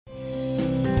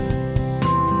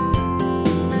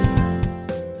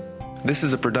This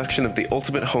is a production of the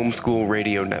Ultimate Homeschool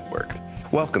Radio Network.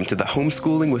 Welcome to the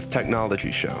Homeschooling with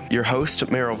Technology show. Your host,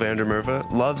 Meryl van der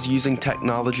Merwe, loves using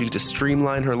technology to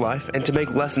streamline her life and to make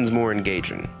lessons more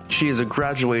engaging. She is a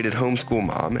graduated homeschool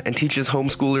mom and teaches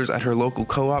homeschoolers at her local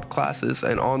co-op classes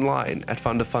and online at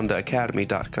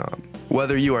fundafundaacademy.com.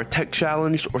 Whether you are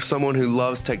tech-challenged or someone who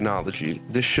loves technology,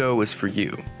 this show is for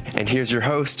you. And here's your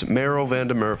host, Meryl van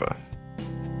der Merwe.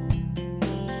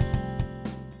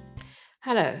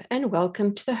 Hello, and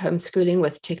welcome to the Homeschooling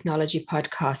with Technology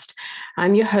podcast.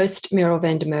 I'm your host, Meryl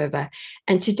van der Merwe,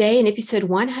 and today in episode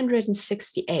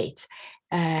 168,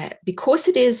 because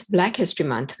it is Black History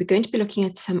Month, we're going to be looking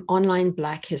at some online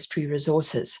Black history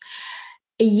resources.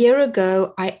 A year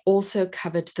ago, I also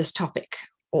covered this topic,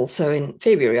 also in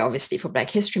February, obviously, for Black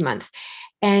History Month,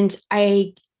 and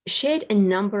I shared a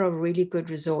number of really good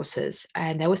resources,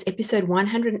 and that was episode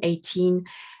 118.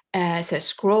 So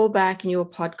scroll back in your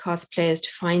podcast players to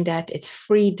find that. It's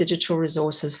free digital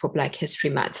resources for Black History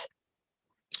Month.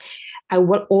 I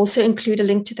will also include a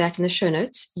link to that in the show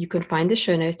notes. You can find the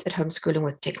show notes at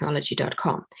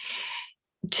homeschoolingwithtechnology.com.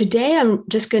 Today, I'm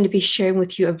just going to be sharing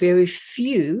with you a very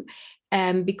few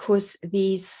because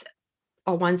these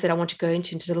are ones that I want to go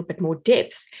into a little bit more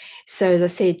depth. So as I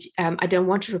said, I don't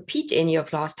want to repeat any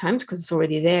of last times because it's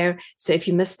already there. So if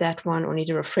you missed that one or need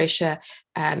a refresher,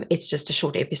 it's just a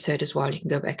short episode as well. You can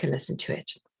go back and listen to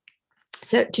it.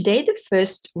 So today, the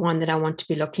first one that I want to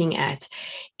be looking at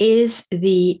is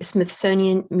the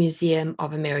Smithsonian Museum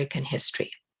of American History.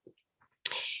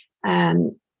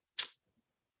 That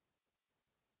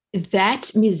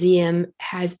museum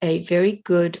has a very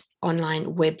good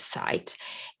online website,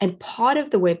 and part of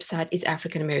the website is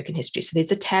African American history. So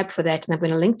there's a tab for that, and I'm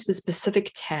going to link to the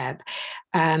specific tab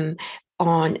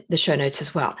on the show notes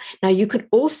as well. Now, you could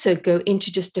also go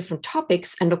into just different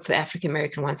topics and look for the African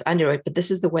American ones under it, but this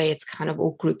is the way it's kind of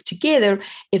all grouped together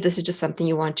if this is just something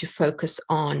you want to focus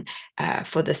on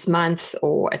for this month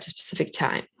or at a specific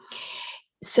time.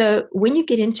 So when you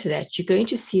get into that, you're going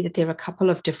to see that there are a couple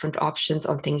of different options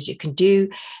on things you can do.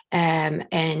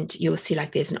 And you'll see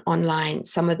like there's an online,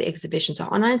 some of the exhibitions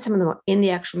are online, some of them are in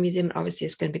the actual museum. Obviously,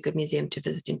 it's going to be a good museum to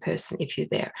visit in person if you're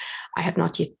there. I have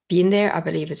not yet been there. I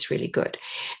believe it's really good.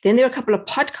 Then there are a couple of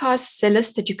podcasts, the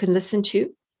list that you can listen to,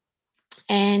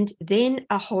 and then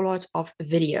a whole lot of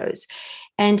videos.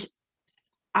 And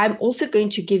I'm also going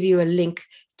to give you a link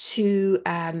to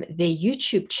their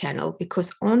YouTube channel,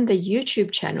 because on the YouTube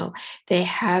channel they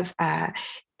have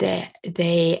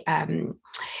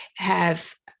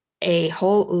have a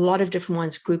whole lot of different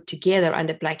ones grouped together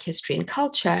under Black History and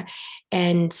Culture.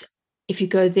 And if you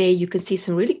go there, you can see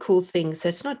some really cool things. So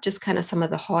it's not just kind of some of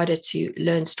the harder to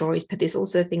learn stories, but there's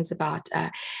also things about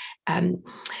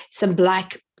some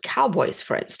Black cowboys,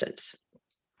 for instance.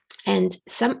 And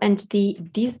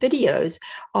these videos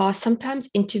are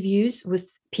sometimes interviews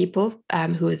with people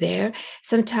who are there.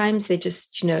 Sometimes they're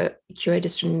just,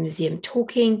 curators from the museum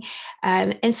talking,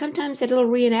 and sometimes they're little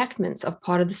reenactments of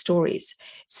part of the stories.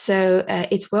 So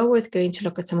it's well worth going to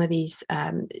look at some of these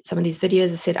videos.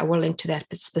 As I said, I will link to that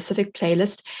specific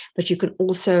playlist, but you can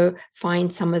also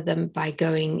find some of them by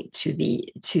going to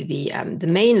the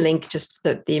main link, just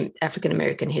the African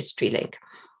American history link.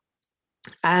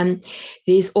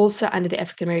 There's also, under the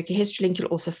African American history link, you'll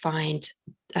also find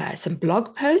some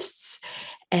blog posts,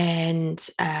 and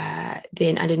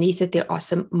then underneath it there are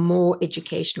some more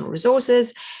educational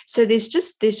resources. So there's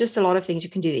just a lot of things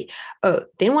you can do there. Oh,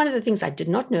 then one of the things I did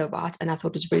not know about, and I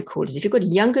thought was very cool, is if you've got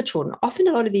younger children, often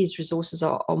a lot of these resources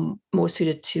are more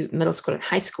suited to middle school and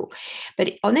high school.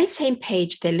 But on that same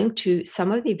page, they link to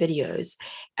some of the videos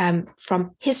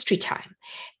from History Time.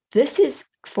 This is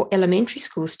for elementary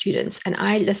school students, and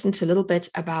I listened to a little bit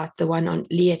about the one on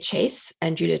Leah Chase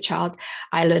and Julia Child.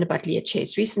 I learned about Leah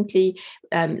Chase recently,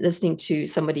 listening to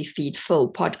somebody feed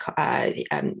Phil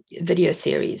video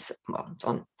series. Well, it's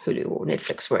on Hulu or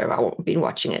Netflix, wherever I've been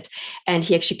watching it. And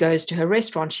he actually goes to her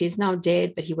restaurant. She's now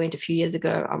dead, but he went a few years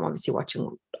ago. I'm obviously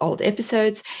watching old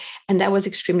episodes, and that was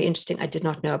extremely interesting. I did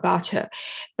not know about her.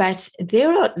 But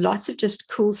there are lots of just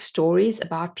cool stories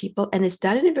about people, and it's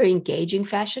done in a very engaging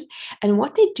fashion. And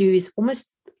what they do is almost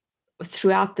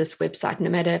throughout this website, no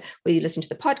matter whether you listen to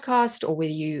the podcast or whether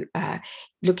you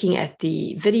looking at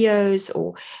the videos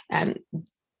or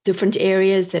different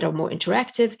areas that are more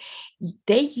interactive,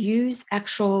 they use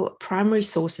actual primary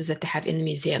sources that they have in the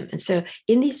museum. And so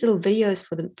in these little videos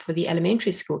for the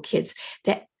elementary school kids,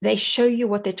 they show you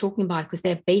what they're talking about because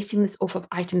they're basing this off of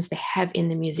items they have in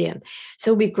the museum.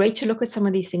 So it'll be great to look at some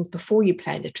of these things before you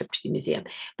plan a trip to the museum.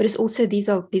 But it's also, these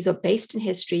are based in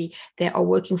history. They are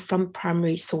working from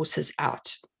primary sources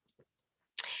out.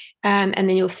 And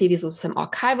then you'll see there's also some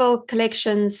archival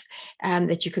collections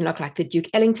that you can look, like the Duke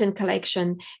Ellington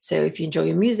collection. So if you enjoy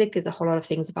your music, there's a whole lot of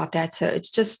things about that. So it's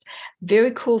just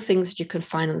very cool things that you can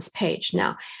find on this page.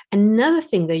 Now, another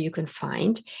thing that you can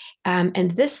find,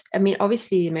 and this, I mean,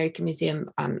 obviously the American Museum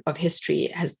of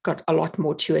History has got a lot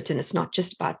more to it, and it's not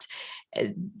just about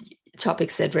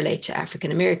topics that relate to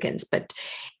African Americans, but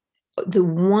the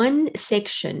one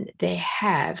section they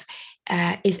have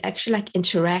is actually like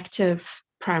interactive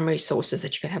primary sources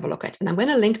that you can have a look at. And I'm going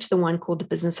to link to the one called The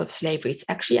Business of Slavery. It's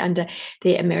actually under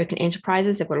the American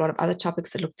Enterprises. They've got a lot of other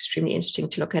topics that look extremely interesting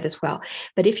to look at as well.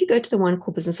 But if you go to the one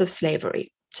called Business of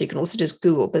Slavery, so you can also just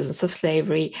Google Business of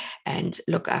Slavery and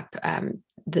look up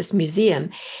this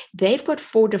museum, they've got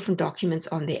 4 different documents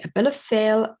on there: a bill of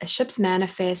sale, a ship's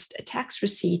manifest, a tax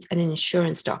receipt, and an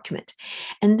insurance document.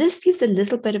 And this gives a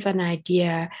little bit of an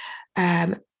idea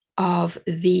of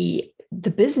the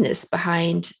business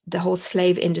behind the whole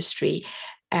slave industry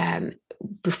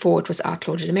before it was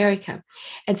outlawed in America.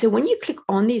 And so when you click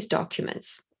on these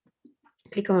documents,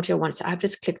 click on what you want. So I've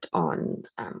just clicked on,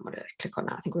 what did I click on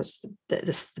now? I think it was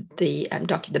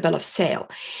the bill of sale.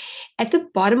 At the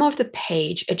bottom of the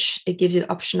page, it gives you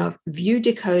the option of view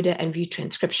decoder and view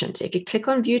transcription. So if you click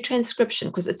on view transcription,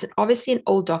 because it's obviously an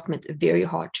old document, very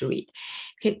hard to read,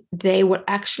 okay, they will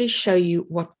actually show you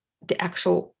what the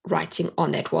actual writing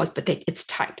on that was, but it's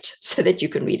typed so that you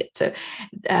can read it. So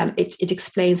it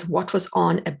explains what was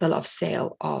on a bill of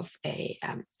sale of a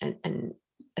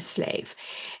slave.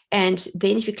 And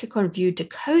then if you click on view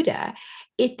decoder,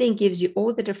 it then gives you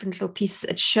all the different little pieces.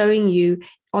 It's showing you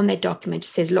on that document. It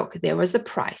says, look, there was the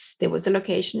price, there was the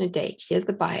location and date, here's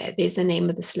the buyer, there's the name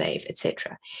of the slave,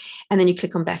 etc. And then you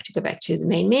click on back to go back to the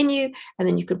main menu, and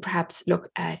then you could perhaps look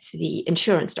at the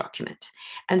insurance document.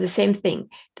 And the same thing,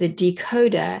 the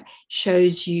decoder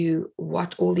shows you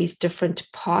what all these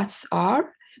different parts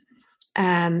are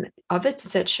of it.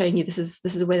 So it's showing you this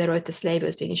is where they wrote the slave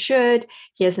was being insured,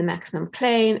 here's the maximum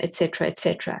claim, etc.,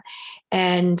 etc.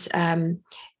 And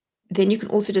then you can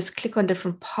also just click on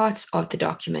different parts of the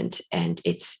document, and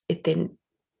it then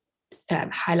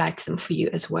highlights them for you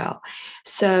as well.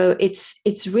 So it's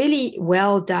really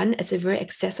well done. It's a very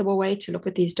accessible way to look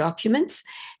at these documents,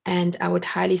 and I would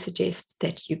highly suggest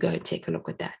that you go and take a look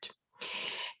at that.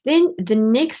 Then the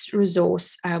next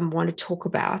resource I want to talk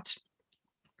about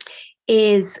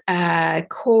is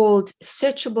called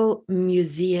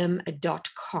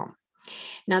searchablemuseum.com.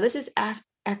 Now, this is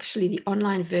actually the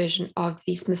online version of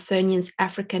the Smithsonian's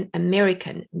African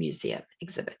American Museum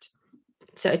exhibit.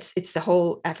 So it's the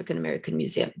whole African American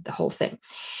Museum, the whole thing.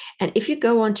 And if you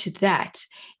go on to that,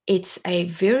 it's a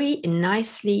very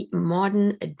nicely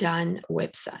modern done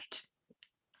website.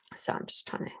 So I'm just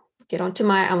trying to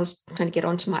I was trying to get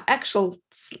onto my actual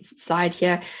slide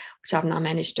here, which I've now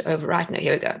managed to overwrite. No,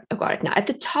 here we go. I've got it now. At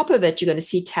the top of it, you're going to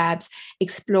see tabs,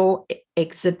 Explore,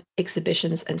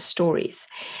 Exhibitions, and Stories.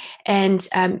 And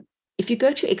if you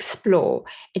go to Explore,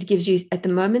 it gives you, at the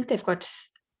moment, they've got,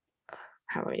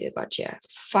 how many they've got here?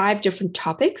 5 different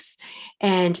topics,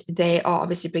 and they are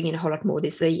obviously bringing a whole lot more.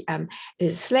 There's a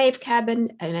slave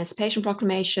cabin, an Emancipation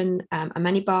Proclamation, a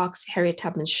money box, Harriet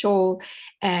Tubman's shawl,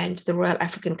 and the Royal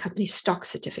African Company stock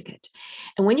certificate.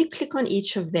 And when you click on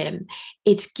each of them,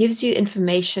 it gives you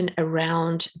information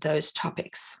around those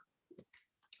topics.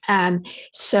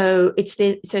 So it's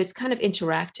kind of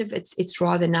interactive. It's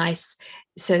rather nice,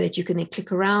 so that you can then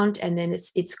click around, and then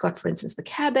it's got, for instance, the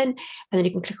cabin, and then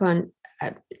you can click on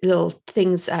little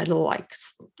things, little like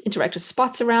interactive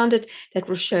spots around it that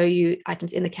will show you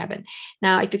items in the cabin.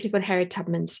 Now, if you click on Harriet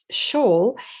Tubman's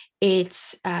shawl, it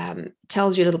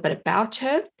tells you a little bit about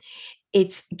her.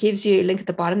 It gives you a link at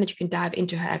the bottom that you can dive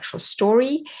into her actual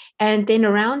story. And then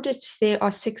around it, there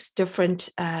are 6 different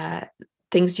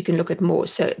things you can look at more.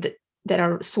 So that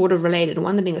are sort of related.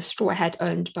 One of them being a straw hat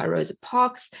owned by Rosa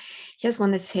Parks. Here's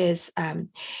one that says,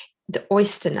 the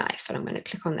oyster knife, and I'm going to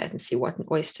click on that and see what an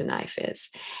oyster knife is.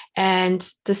 And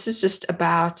this is just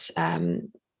about the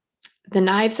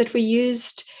knives that were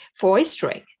used for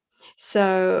oystering.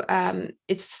 So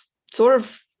it's sort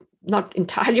of not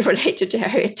entirely related to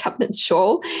Harriet Tubman's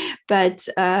shawl, but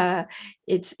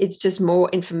it's just more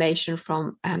information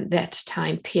from that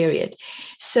time period.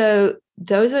 So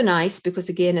those are nice because,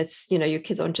 again, it's, your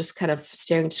kids aren't just kind of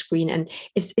staring at the screen, and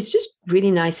it's just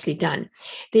really nicely done.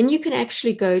 Then you can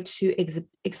actually go to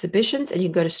exhibitions, and you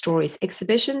can go to stories.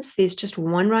 Exhibitions, there's just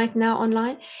one right now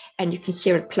online, and you can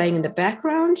hear it playing in the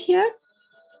background here.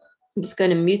 I'm just going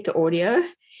to mute the audio.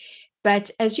 But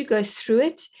as you go through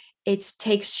it, it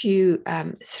takes you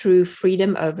through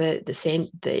freedom over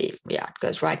it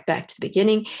goes right back to the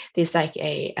beginning. There's like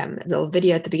a little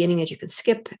video at the beginning that you can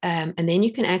skip, and then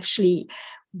you can actually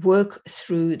work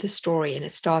through the story. And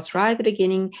it starts right at the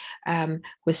beginning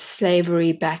with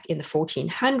slavery back in the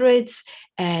 1400s,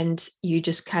 and you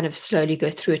just kind of slowly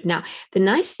go through it. Now, the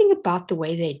nice thing about the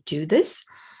way they do this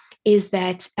is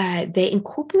that they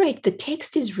incorporate, the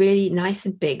text is really nice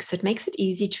and big, so it makes it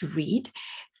easy to read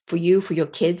for your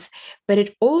kids, but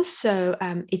it also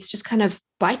it's just kind of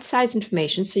bite-sized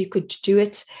information, so you could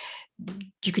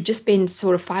just spend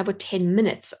sort of 5 or 10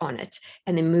 minutes on it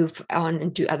and then move on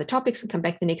and do other topics and come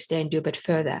back the next day and do a bit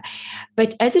further.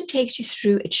 But as it takes you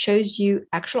through, it shows you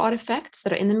actual artifacts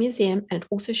that are in the museum, and it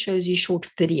also shows you short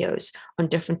videos on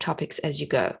different topics as you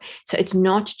go. So it's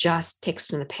not just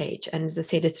text on the page. And as I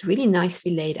said, it's really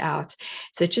nicely laid out.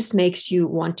 So it just makes you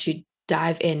want to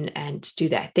dive in and do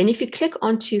that. Then if you click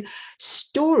onto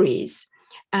stories,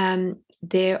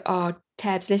 there are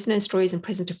tabs, lesser known stories and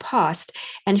present to past.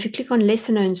 And if you click on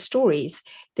lesser known stories,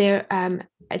 there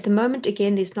at the moment,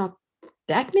 again, there's not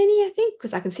that many, I think,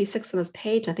 because I can see 6 on this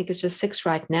page. I think it's just 6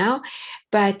 right now.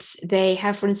 But they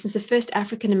have, for instance, the first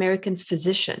African-American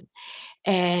physician,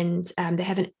 and they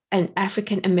have an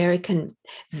African-American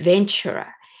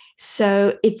venturer.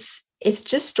 So it's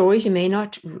just stories you may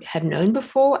not have known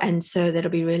before. And so that'll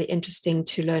be really interesting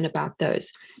to learn about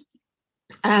those.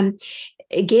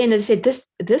 Again, as I said,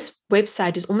 this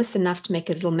website is almost enough to make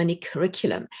a little mini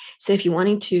curriculum. So if you're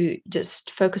wanting to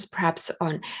just focus perhaps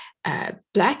on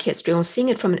Black history or seeing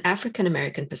it from an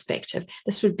African-American perspective,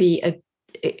 this would be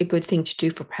a good thing to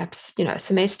do for perhaps, a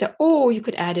semester, or you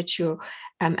could add it to your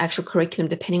actual curriculum,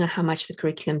 depending on how much the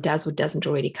curriculum does or doesn't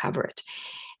already cover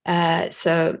it.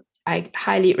 So I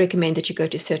highly recommend that you go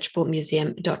to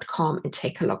searchablemuseum.com and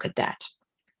take a look at that.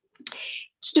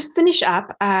 Just to finish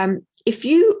up, if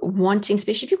you wanting,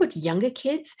 especially if you've got younger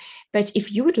kids, but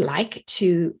if you would like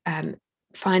to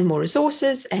find more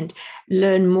resources and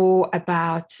learn more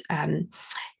about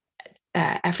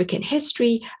African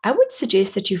history, I would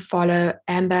suggest that you follow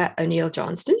Amber O'Neill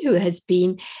Johnston, who has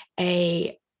been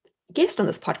a guest on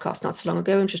this podcast not so long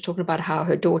ago, and just talking about how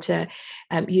her daughter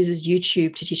uses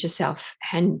YouTube to teach herself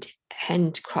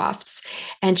handcrafts.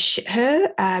 And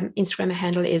her Instagram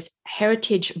handle is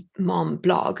Heritage Mom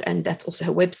Blog, and that's also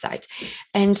her website.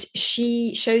 And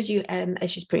she shows you as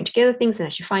she's putting together things and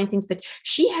as you find things, but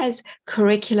she has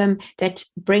curriculum that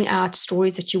bring out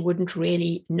stories that you wouldn't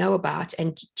really know about.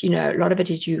 And, a lot of it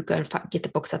is you go and get the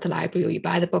books at the library, or you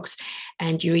buy the books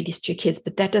and you read these to your kids,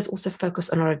 but that does also focus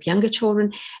on a lot of younger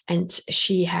children. And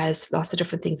she has lots of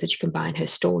different things that you can buy in her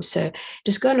store. So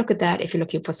just go and look at that if you're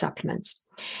looking for supplements.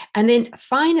 And then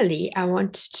finally, I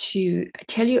want to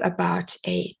tell you about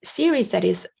a series that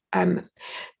is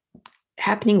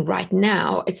happening right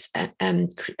now. It's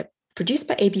produced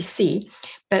by ABC,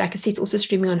 but I can see it's also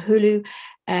streaming on Hulu.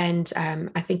 And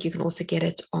I think you can also get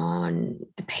it on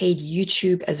the paid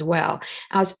YouTube as well.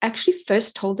 I was actually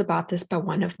first told about this by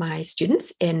one of my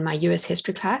students in my US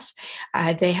history class.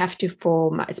 They have to,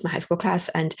 it's my high school class,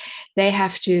 and they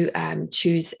have to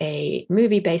choose a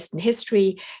movie based in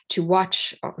history to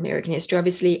watch, American history,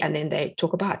 obviously, and then they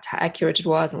talk about how accurate it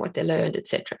was and what they learned,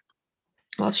 etc.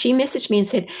 Well, she messaged me and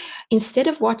said, instead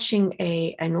of watching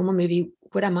a normal movie,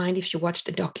 would I mind if she watched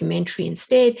a documentary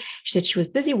instead? She said she was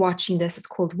busy watching this. It's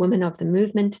called Women of the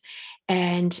Movement.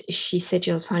 And she said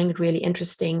she was finding it really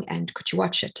interesting and could you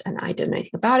watch it? And I didn't know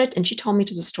anything about it. And she told me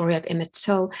it was a story of Emmett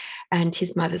Till and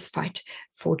his mother's fight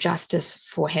for justice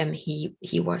for him. He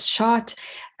was shot.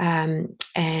 And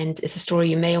it's a story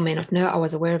you may or may not know. I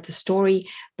was aware of the story,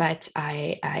 but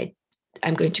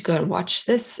I'm going to go and watch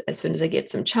this as soon as I get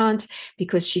some chance,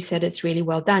 because she said it's really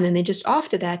well done. And then just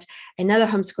after that, another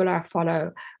homeschooler I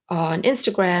follow on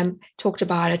Instagram talked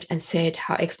about it and said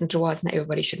how excellent it was and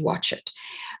everybody should watch it.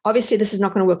 Obviously, this is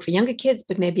not going to work for younger kids,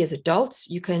 but maybe as adults,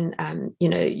 you can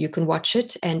watch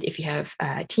it. And if you have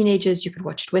teenagers, you can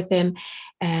watch it with them.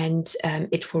 And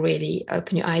it will really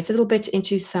open your eyes a little bit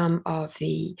into some of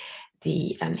the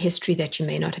history that you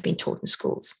may not have been taught in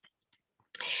schools.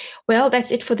 Well,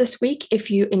 that's it for this week.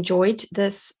 If you enjoyed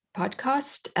this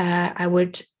podcast, I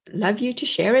would love you to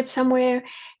share it somewhere,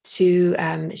 to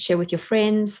share with your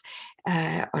friends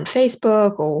on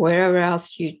Facebook or wherever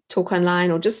else you talk online,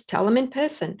 or just tell them in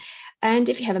person. And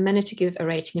if you have a minute to give a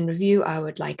rating and review, I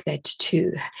would like that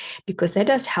too, because that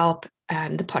does help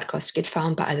the podcast get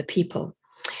found by other people.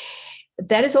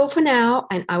 That is all for now,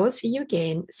 and I will see you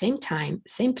again, same time,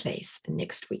 same place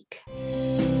next week.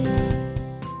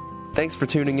 Thanks for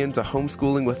tuning in to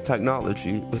Homeschooling with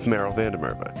Technology with Meryl van der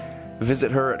Merwe.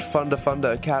 Visit her at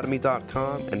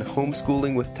fundafundaacademy.com and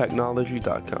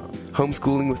homeschoolingwithtechnology.com.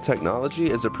 Homeschooling with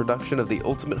Technology is a production of the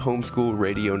Ultimate Homeschool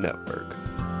Radio Network.